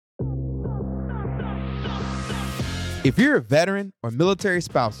If you're a veteran or military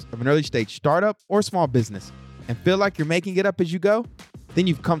spouse of an early stage startup or small business and feel like you're making it up as you go, then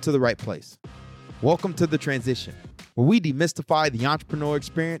you've come to the right place. Welcome to The Transition, where we demystify the entrepreneur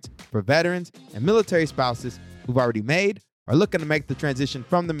experience for veterans and military spouses who've already made or looking to make the transition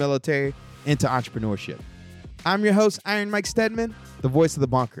from the military into entrepreneurship. I'm your host, Iron Mike Stedman, the voice of the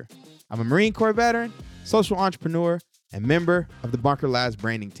bunker. I'm a Marine Corps veteran, social entrepreneur, and member of the Bunker Labs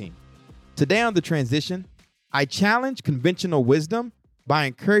branding team. Today on The Transition, I challenge conventional wisdom by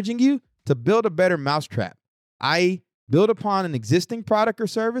encouraging you to build a better mousetrap, i.e., build upon an existing product or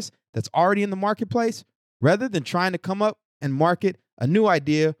service that's already in the marketplace rather than trying to come up and market a new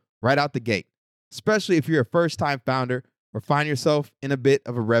idea right out the gate, especially if you're a first-time founder or find yourself in a bit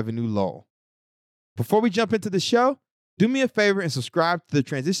of a revenue lull. Before we jump into the show, do me a favor and subscribe to the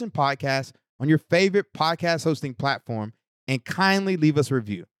Transition Podcast on your favorite podcast hosting platform and kindly leave us a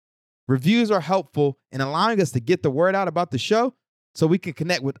review. Reviews are helpful in allowing us to get the word out about the show so we can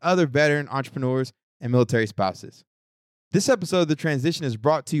connect with other veteran entrepreneurs and military spouses. This episode of The Transition is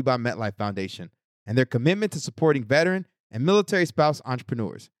brought to you by MetLife Foundation and their commitment to supporting veteran and military spouse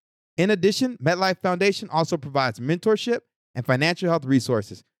entrepreneurs. In addition, MetLife Foundation also provides mentorship and financial health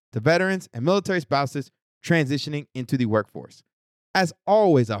resources to veterans and military spouses transitioning into the workforce. As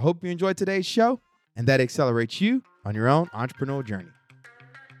always, I hope you enjoyed today's show and that it accelerates you on your own entrepreneurial journey.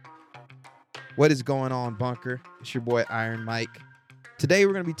 What is going on, Bunker? It's your boy, Iron Mike. Today,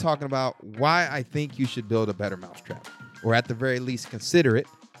 we're going to be talking about why I think you should build a better mousetrap, or at the very least, consider it,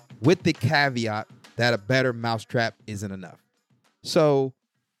 with the caveat that a better mousetrap isn't enough. So,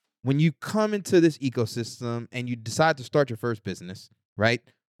 when you come into this ecosystem and you decide to start your first business, right,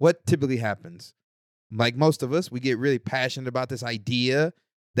 what typically happens? Like most of us, we get really passionate about this idea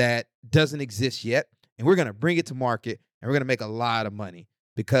that doesn't exist yet, and we're going to bring it to market, and we're going to make a lot of money,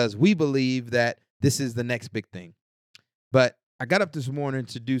 because we believe that this is the next big thing. But I got up this morning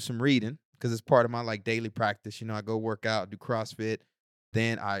to do some reading because it's part of my daily practice. You know, I go work out, do CrossFit,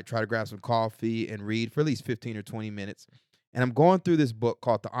 then I try to grab some coffee and read for at least 15 or 20 minutes. And I'm going through this book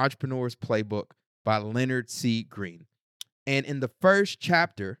called The Entrepreneur's Playbook by Leonard C. Green. And in the first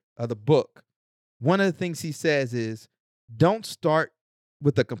chapter of the book, one of the things he says is, don't start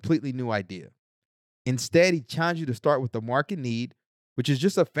with a completely new idea. Instead, he challenges you to start with the market need, which is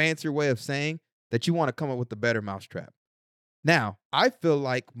just a fancier way of saying that you want to come up with a better mousetrap. Now, I feel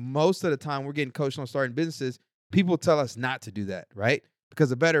like most of the time we're getting coached on starting businesses, people tell us not to do that, right?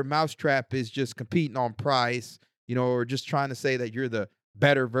 Because a better mousetrap is just competing on price, or just trying to say that you're the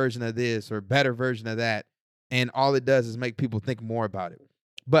better version of this or better version of that. And all it does is make people think more about it.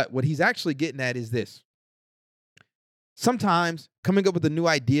 But what he's actually getting at is this. Sometimes coming up with a new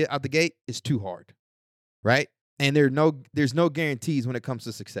idea out the gate is too hard, right? And there's no guarantees when it comes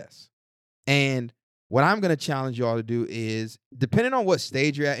to success. And what I'm going to challenge you all to do is, depending on what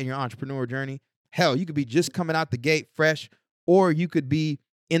stage you're at in your entrepreneurial journey, hell, you could be just coming out the gate fresh, or you could be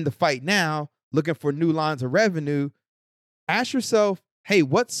in the fight now looking for new lines of revenue. Ask yourself, hey,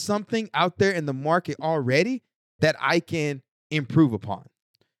 what's something out there in the market already that I can improve upon?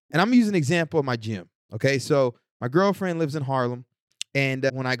 And I'm using an example of my gym. Okay, so my girlfriend lives in Harlem, and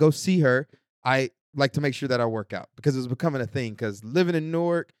when I go see her, I like to make sure that I work out because it's becoming a thing. Because living in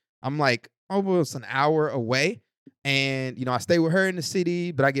Newark, I'm like almost an hour away, and I stay with her in the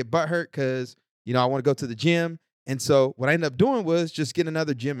city, but I get butthurt because I want to go to the gym. And so what I ended up doing was just get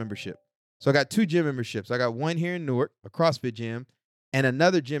another gym membership. So I got 2 gym memberships. I got one here in Newark, a CrossFit gym, and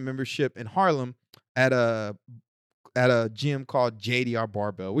another gym membership in Harlem at a gym called JDR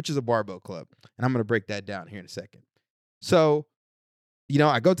Barbell, which is a barbell club. And I'm going to break that down here in a second. So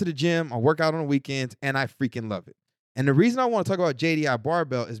I go to the gym, I work out on the weekends, and I freaking love it. And the reason I want to talk about JDI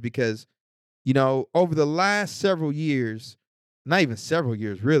Barbell is because, over the last several years, not even several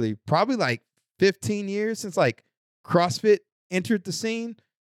years, really, probably like 15 years since CrossFit entered the scene,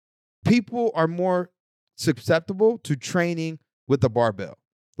 people are more susceptible to training with the barbell.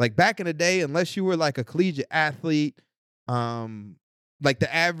 Like back in the day, unless you were like a collegiate athlete, like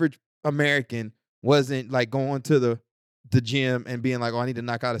the average American wasn't like going to the gym and being like, oh, I need to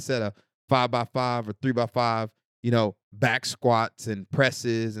knock out a set of 5x5 or 3x5, back squats and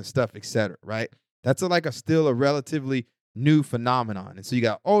presses and stuff, etc. Right? That's still a relatively new phenomenon. And so you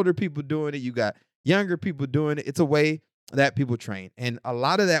got older people doing it, you got younger people doing it. It's a way that people train. And a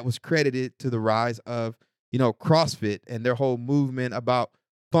lot of that was credited to the rise of, CrossFit and their whole movement about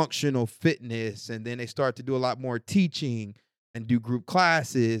functional fitness. And then they start to do a lot more teaching and do group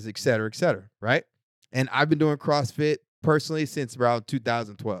classes, et cetera, right? And I've been doing CrossFit personally since around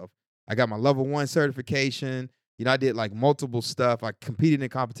 2012. I got my level 1 certification. I did multiple stuff. I competed in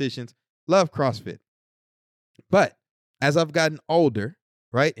competitions. Love CrossFit. But as I've gotten older,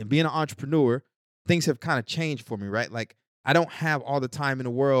 right, and being an entrepreneur, things have kind of changed for me, right? Like I don't have all the time in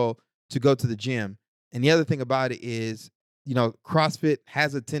the world to go to the gym. And the other thing about it is, CrossFit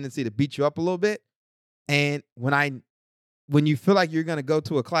has a tendency to beat you up a little bit. And when you feel like you're gonna go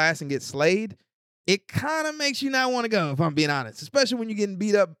to a class and get slayed, it kind of makes you not want to go, if I'm being honest, especially when you're getting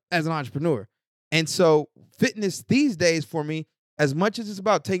beat up as an entrepreneur. And so fitness these days for me, as much as it's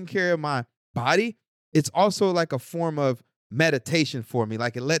about taking care of my body, it's also like a form of meditation for me.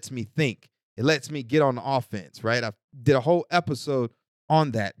 Like it lets me think. It lets me get on the offense, right? I did a whole episode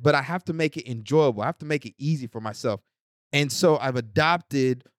on that, but I have to make it enjoyable. I have to make it easy for myself. And so I've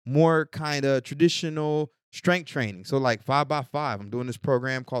adopted more kind of traditional strength training. So like 5x5, I'm doing this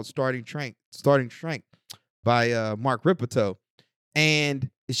program called Starting Strength by Mark Ripito. And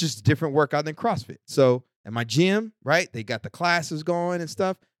it's just a different workout than CrossFit. So at my gym, right, they got the classes going and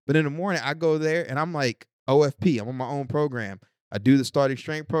stuff. But in the morning, I go there and I'm like OFP. I'm on my own program. I do the Starting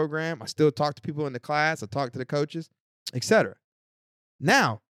Strength program. I still talk to people in the class. I talk to the coaches, etc.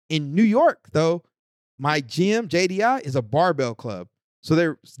 Now, in New York, though, my gym, JDI, is a barbell club. So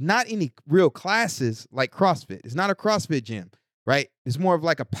there's not any real classes like CrossFit. It's not a CrossFit gym, right? It's more of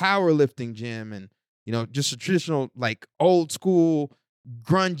like a powerlifting gym and, just a traditional, like old school,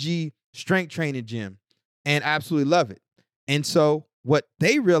 grungy strength training gym. And I absolutely love it. And so what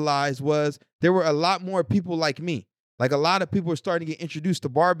they realized was there were a lot more people like me. Like a lot of people were starting to get introduced to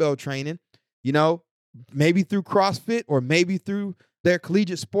barbell training, maybe through CrossFit or maybe through their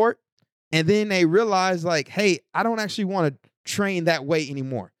collegiate sport. And then they realized like, hey, I don't actually want to train that way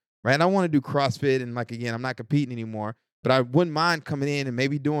anymore, right? And I want to do CrossFit. And like, again, I'm not competing anymore, but I wouldn't mind coming in and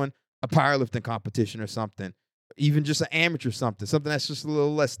maybe doing a powerlifting competition or something, even just an amateur something that's just a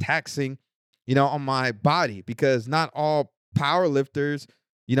little less taxing, on my body, because not all powerlifters,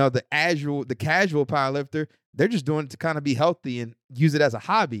 the casual powerlifter, they're just doing it to kind of be healthy and use it as a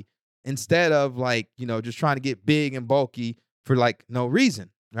hobby instead of like, just trying to get big and bulky for like no reason,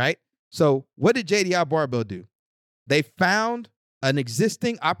 right? So what did JDI Barbell do? They found an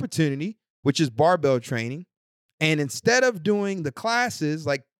existing opportunity, which is barbell training. And instead of doing the classes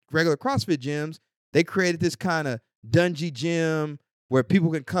like regular CrossFit gyms, they created this kind of dungy gym where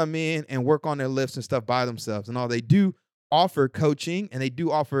people can come in and work on their lifts and stuff by themselves. And all they do offer coaching, and they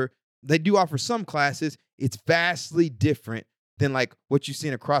do offer some classes. It's vastly different than like what you see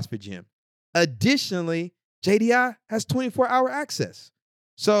in a CrossFit gym. Additionally, JDI has 24-hour access.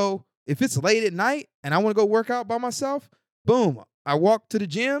 So if it's late at night and I want to go work out by myself, boom, I walk to the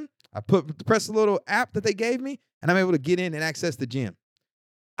gym, I press a little app that they gave me, and I'm able to get in and access the gym.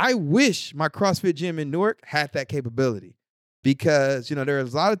 I wish my CrossFit gym in Newark had that capability because,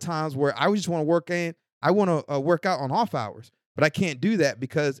 there's a lot of times where I just want to work out on off hours, but I can't do that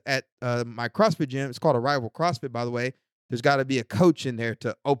because at my CrossFit gym, it's called Arrival CrossFit, by the way, there's got to be a coach in there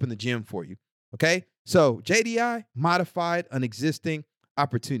to open the gym for you, okay? So JDI modified an existing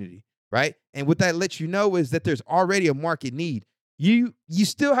opportunity, right? And what that lets you know is that there's already a market need. You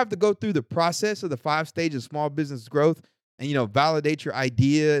still have to go through the process of the 5 stages of small business growth and, validate your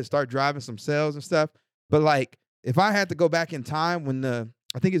idea and start driving some sales and stuff. But like, if I had to go back in time when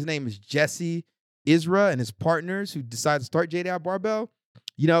I think his name is Jesse Isra and his partners who decided to start JDI Barbell,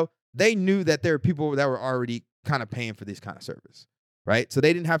 they knew that there were people that were already kind of paying for this kind of service, right? So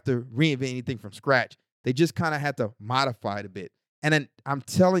they didn't have to reinvent anything from scratch. They just kind of had to modify it a bit. And then I'm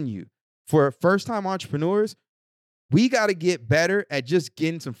telling you, for first-time entrepreneurs, we got to get better at just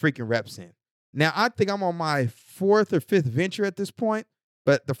getting some freaking reps in. Now, I think I'm on my 4th or 5th venture at this point,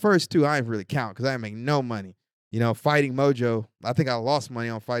 but the first 2 I ain't really count because I ain't make no money. Fighting Mojo, I think I lost money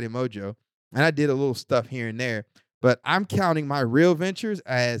on Fighting Mojo, and I did a little stuff here and there, but I'm counting my real ventures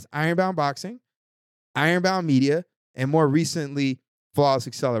as Ironbound Boxing, Ironbound Media, and more recently, Flawless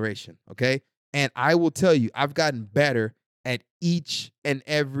Acceleration, okay? And I will tell you, I've gotten better at each and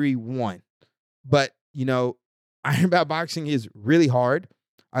every one. But, Ironbound Boxing is really hard.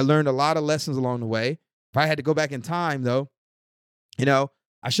 I learned a lot of lessons along the way. If I had to go back in time, though,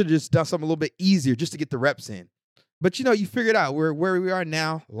 I should have just done something a little bit easier just to get the reps in. But, you figure it out. We're where we are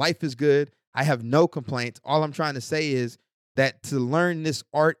now. Life is good. I have no complaints. All I'm trying to say is that to learn this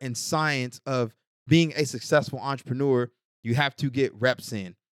art and science of being a successful entrepreneur, you have to get reps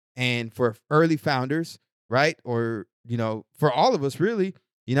in. And for early founders, right, or, for all of us, really,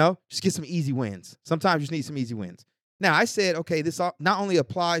 just get some easy wins. Sometimes you just need some easy wins. Now, I said, okay, this not only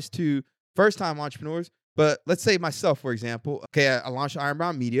applies to first-time entrepreneurs, but let's say myself, for example. Okay, I launched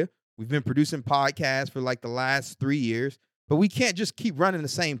Ironbound Media. We've been producing podcasts for like the last 3 years, but we can't just keep running the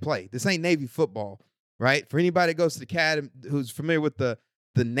same play. This ain't Navy football, right? For anybody that goes to the academy, who's familiar with the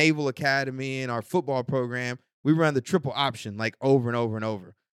Naval Academy and our football program, we run the triple option like over and over and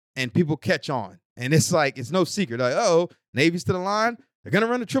over, and people catch on. And it's like, it's no secret. Like, oh, Navy's to the line. They're going to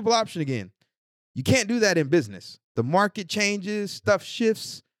run the triple option again. You can't do that in business. The market changes, stuff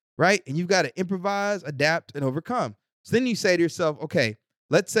shifts, right? And you've got to improvise, adapt, and overcome. So then you say to yourself, okay,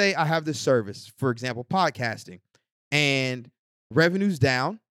 let's say I have this service, for example, podcasting, and revenue's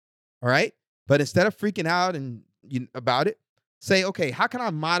down, all right? But instead of freaking out about it, say, okay, how can I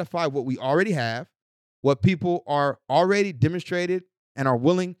modify what we already have, what people are already demonstrated and are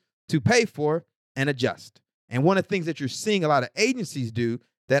willing to pay for, and adjust? And one of the things that you're seeing a lot of agencies do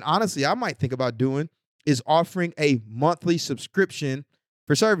that honestly I might think about doing is offering a monthly subscription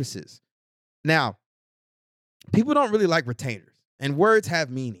for services. Now, people don't really like retainers, and words have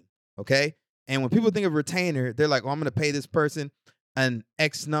meaning, okay? And when people think of retainer, they're like, oh, I'm going to pay this person an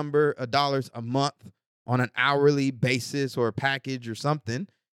X number of dollars a month on an hourly basis or a package or something,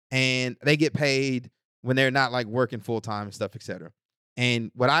 and they get paid when they're not like working full-time and stuff, et cetera.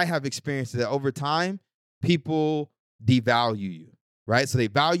 And what I have experienced is that over time, people devalue you, right? So they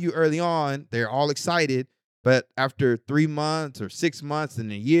value you early on. They're all excited. But after 3 months or 6 months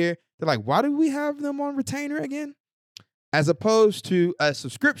and a year, they're like, why do we have them on retainer again? As opposed to a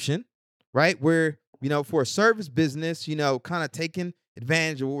subscription, right? Where, for a service business, kind of taking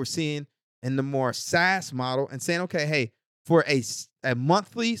advantage of what we're seeing in the more SaaS model and saying, okay, hey, for a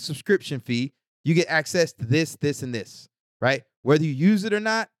monthly subscription fee, you get access to this, this, and this, right? Whether you use it or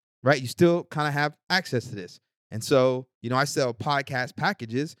not, right? You still kind of have access to this. And so, I sell podcast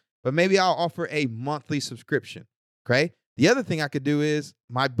packages, but maybe I'll offer a monthly subscription, okay? The other thing I could do is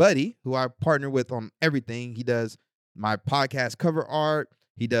my buddy, who I partner with on everything, he does my podcast cover art,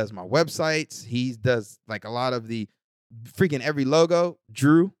 he does my websites, he does like a lot of the freaking every logo.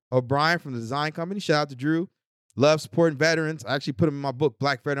 Drew O'Brien from the design company, shout out to Drew. Love supporting veterans. I actually put him in my book,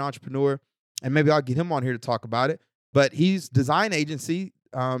 Black Veteran Entrepreneur, and maybe I'll get him on here to talk about it. But he's design agency.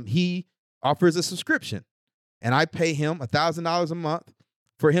 He offers a subscription, and I pay him $1,000 a month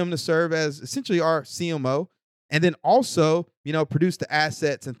for him to serve as essentially our CMO, and then also, produce the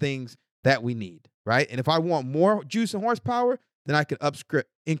assets and things that we need, right? And if I want more juice and horsepower, then I can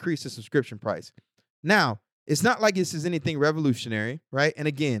increase the subscription price. Now, it's not like this is anything revolutionary, right? And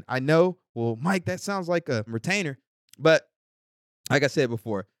again, I know, well, Mike, that sounds like a retainer, but like I said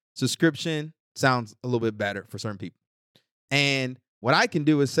before, subscription sounds a little bit better for certain people. And what I can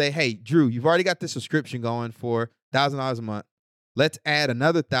do is say, hey, Drew, you've already got this subscription going for $1,000 a month. Let's add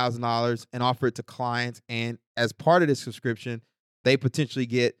another $1,000 and offer it to clients. And as part of this subscription, they potentially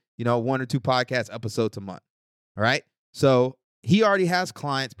get, 1 or 2 podcast episodes a month. All right. So he already has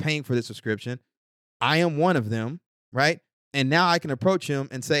clients paying for this subscription. I am one of them. Right. And now I can approach him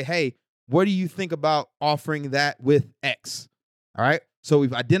and say, hey, what do you think about offering that with X? All right. So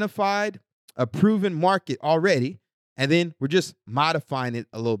we've identified a proven market already, and then we're just modifying it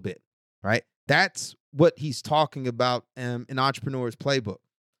a little bit. Right. That's what he's talking about in Entrepreneur's Playbook,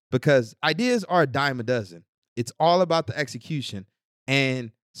 because ideas are a dime a dozen. It's all about the execution,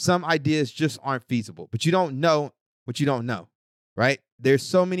 and some ideas just aren't feasible, but you don't know what you don't know, right? There's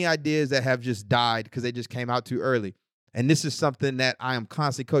so many ideas that have just died because they just came out too early. And this is something that I am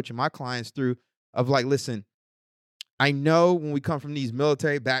constantly coaching my clients through of like, listen, I know when we come from these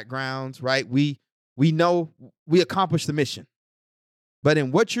military backgrounds, right? We know we accomplish the mission, but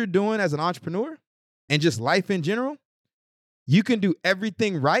in what you're doing as an entrepreneur and just life in general, you can do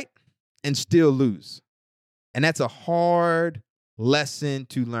everything right and still lose. And that's a hard lesson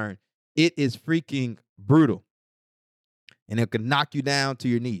to learn. It is freaking brutal, and it can knock you down to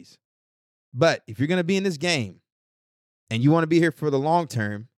your knees. But if you're going to be in this game and you want to be here for the long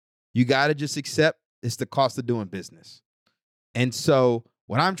term, you got to just accept it's the cost of doing business. And so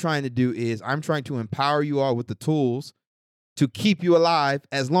what I'm trying to do is I'm trying to empower you all with the tools to keep you alive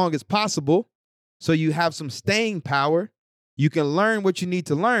as long as possible, so you have some staying power. You can learn what you need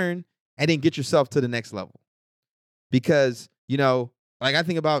to learn and then get yourself to the next level. Because, like I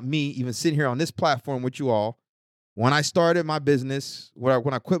think about me even sitting here on this platform with you all. When I started my business,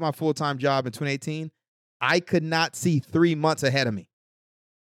 when I quit my full-time job in 2018, I could not see 3 months ahead of me.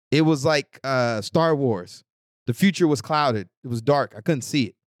 It was like Star Wars. The future was clouded. It was dark. I couldn't see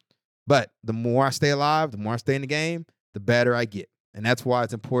it. But the more I stay alive, the more I stay in the game, the better I get. And that's why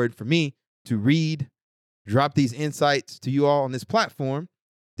it's important for me to read, drop these insights to you all on this platform.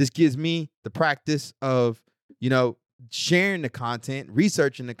 This gives me the practice of, sharing the content,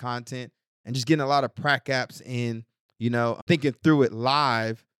 researching the content, and just getting a lot of prac-apps in, thinking through it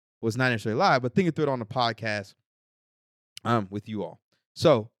live. Well, it's not necessarily live, but thinking through it on the podcast with you all.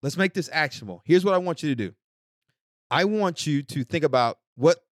 So let's make this actionable. Here's what I want you to do. I want you to think about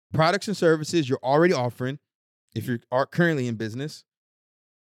what products and services you're already offering if you are currently in business.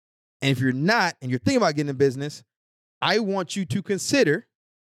 And if you're not, and you're thinking about getting in business, I want you to consider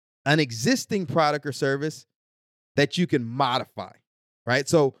an existing product or service that you can modify, right?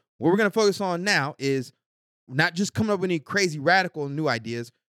 So what we're going to focus on now is not just coming up with any crazy radical new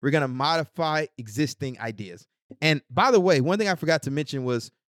ideas. We're going to modify existing ideas. And by the way, one thing I forgot to mention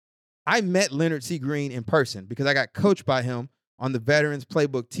was I met Leonard C. Green in person because I got coached by him on the Veterans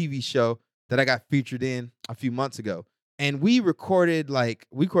Playbook TV show that I got featured in a few months ago. And we recorded a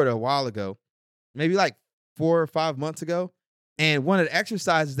while ago, maybe like 4 or 5 months ago. And one of the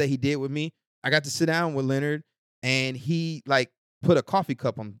exercises that he did with me, I got to sit down with Leonard and he put a coffee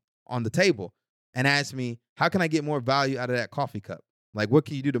cup on the table and asked me, how can I get more value out of that coffee cup? Like, what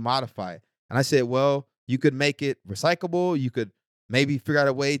can you do to modify it? And I said, well, you could make it recyclable. You could maybe figure out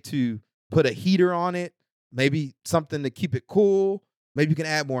a way to put a heater on it, maybe something to keep it cool. Maybe you can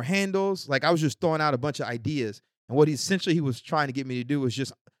add more handles. Like, I was just throwing out a bunch of ideas. And what he was trying to get me to do was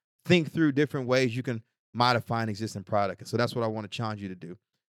just think through different ways you can modify an existing product. And so that's what I want to challenge you to do.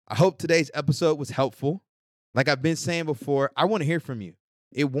 I hope today's episode was helpful. Like I've been saying before, I want to hear from you.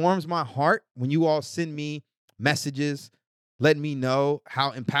 It warms my heart when you all send me messages, letting me know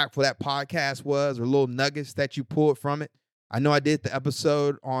how impactful that podcast was or little nuggets that you pulled from it. I know I did the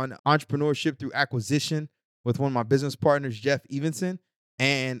episode on entrepreneurship through acquisition with one of my business partners, Jeff Evenson.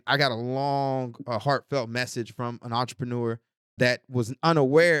 And I got a long, heartfelt message from an entrepreneur that was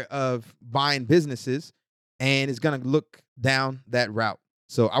unaware of buying businesses and is going to look down that route.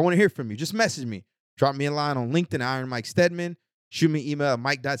 So I want to hear from you. Just message me. Drop me a line on LinkedIn, Iron Mike Stedman. Shoot me an email at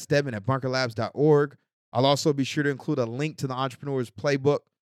mike.stedman@bunkerlabs.org. I'll also be sure to include a link to the Entrepreneur's Playbook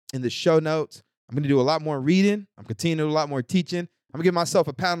in the show notes. I'm going to do a lot more reading. I'm continuing to do a lot more teaching. I'm going to give myself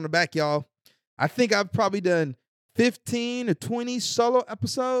a pat on the back, y'all. I think I've probably done 15 to 20 solo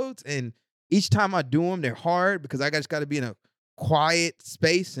episodes, and each time I do them, they're hard because I just got to be in a quiet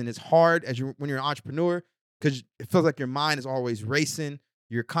space, and it's hard when you're an entrepreneur because it feels like your mind is always racing.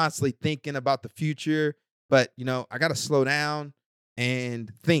 You're constantly thinking about the future, but I got to slow down and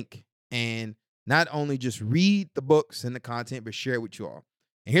think and not only just read the books and the content, but share it with you all.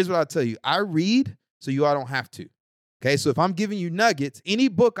 And here's what I'll tell you. I read so you all don't have to. Okay, so if I'm giving you nuggets, any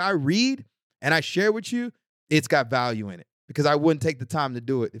book I read and I share with you, it's got value in it because I wouldn't take the time to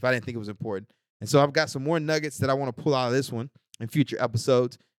do it if I didn't think it was important. And so I've got some more nuggets that I want to pull out of this one in future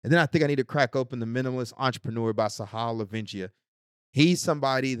episodes. And then I think I need to crack open The Minimalist Entrepreneur by Sahal Lavingia. He's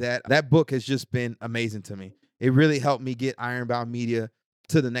somebody that book has just been amazing to me. It really helped me get Ironbound Media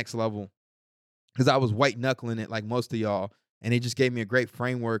to the next level because I was white knuckling it like most of y'all. And it just gave me a great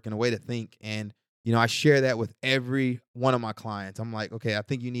framework and a way to think. And, I share that with every one of my clients. I'm like, okay, I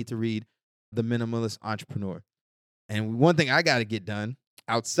think you need to read The Minimalist Entrepreneur. And one thing I got to get done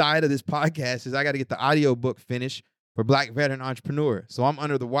outside of this podcast is I got to get the audiobook finished for Black Veteran Entrepreneur. So I'm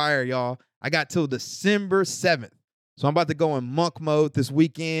under the wire, y'all. I got till December 7th. So I'm about to go in monk mode this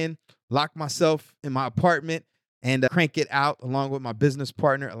weekend, lock myself in my apartment, and crank it out along with my business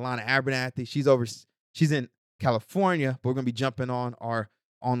partner, Alana Abernathy. She's in California, but we're going to be jumping on our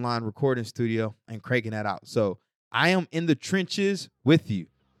online recording studio and cranking that out. So I am in the trenches with you,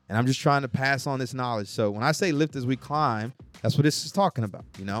 and I'm just trying to pass on this knowledge. So when I say lift as we climb, that's what this is talking about.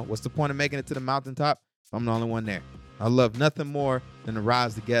 What's the point of making it to the mountaintop if I'm the only one there? I love nothing more than to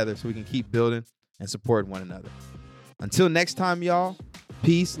rise together so we can keep building and supporting one another. Until next time, y'all,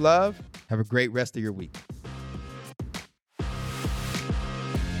 peace, love. Have a great rest of your week.